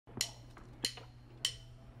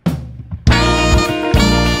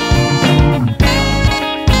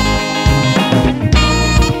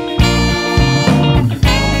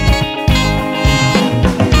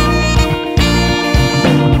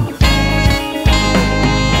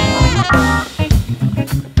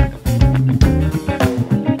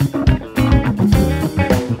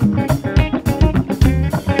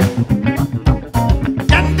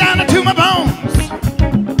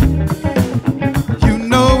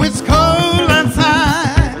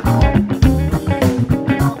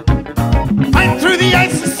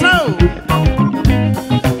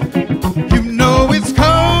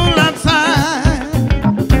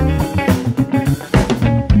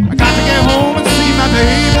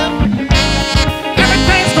baby.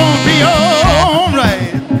 Everything's gonna be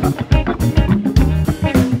alright.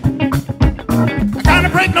 I gotta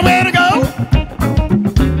break nowhere to go.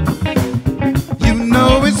 You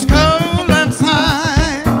know it's cold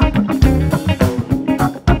outside.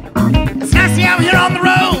 It's nasty out here on the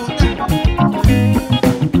road.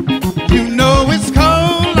 You know it's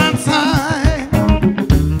cold outside.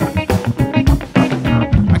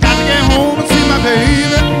 I got to get home and see my baby.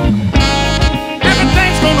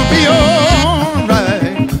 Everything's gonna be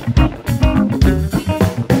alright.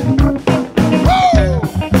 Woo!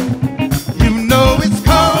 You know it's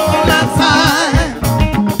cold outside.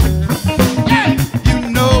 Yeah. You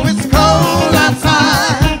know it's cold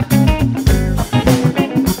outside.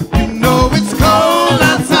 You know it's cold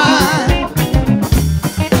outside.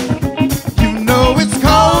 You know it's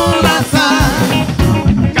cold outside.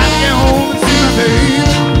 Gotta get home and see my baby.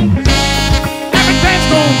 Everything's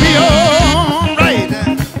gonna be alright.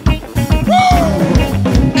 Woo!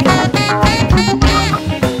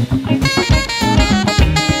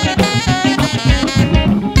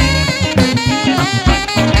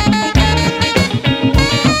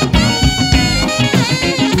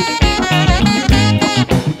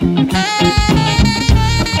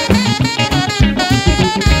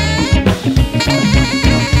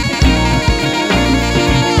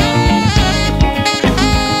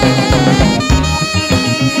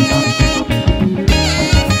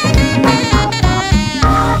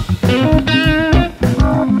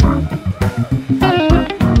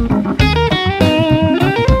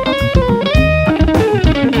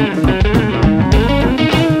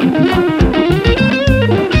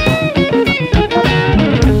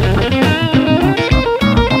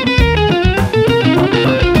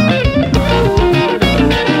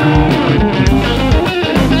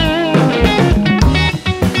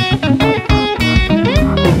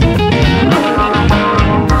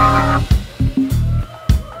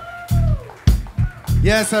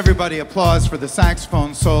 Yes, everybody, applause for the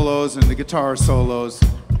saxophone solos and the guitar solos.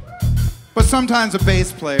 But sometimes a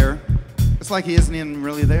bass player, it's like he isn't even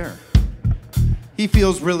really there. He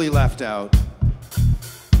feels really left out.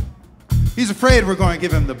 He's afraid we're going to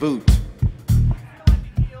give him the boot.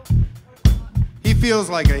 He feels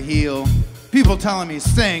like a heel. People tell him he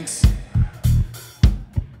stinks.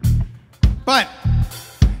 But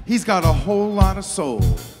he's got a whole lot of soul.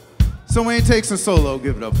 So when he takes a solo,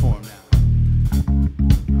 give it up for him now.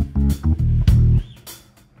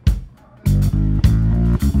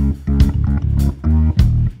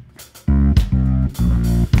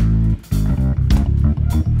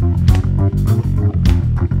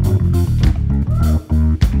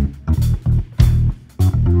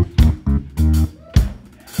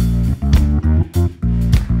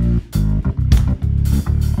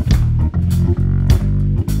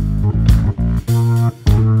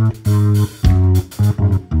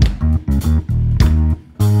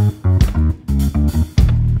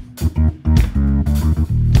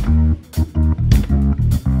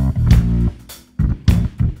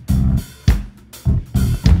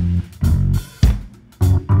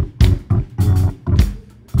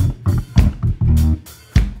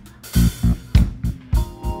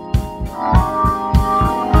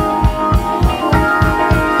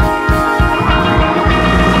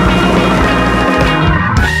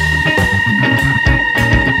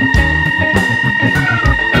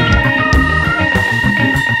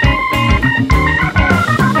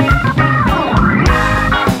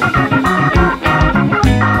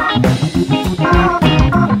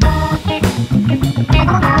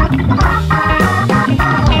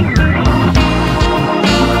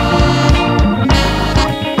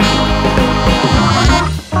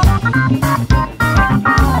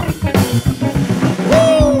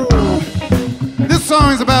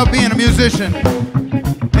 About being a musician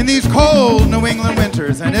in these cold New England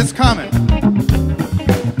winters, and it's coming.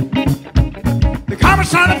 The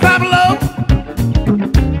comet's trying to fly below.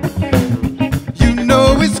 You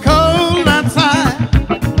know it's cold outside.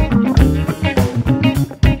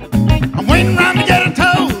 I'm waiting around to get a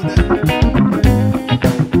toad.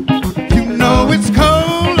 You know it's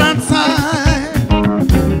cold outside.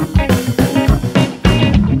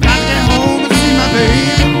 Gotta get home and see my baby.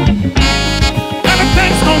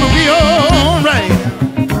 Everything's gonna be alright.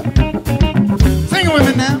 Sing it with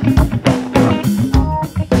me now.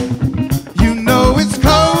 You know it's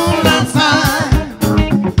cold outside.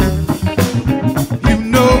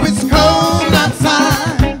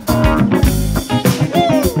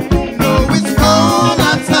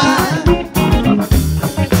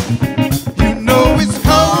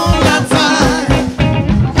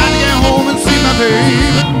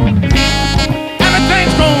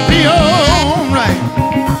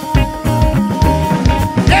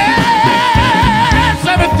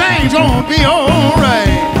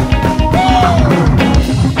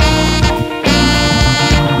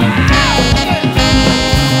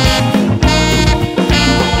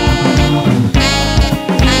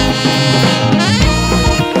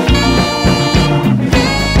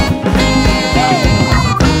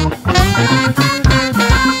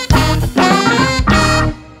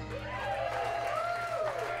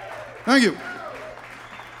 Thank you.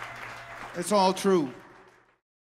 It's all true.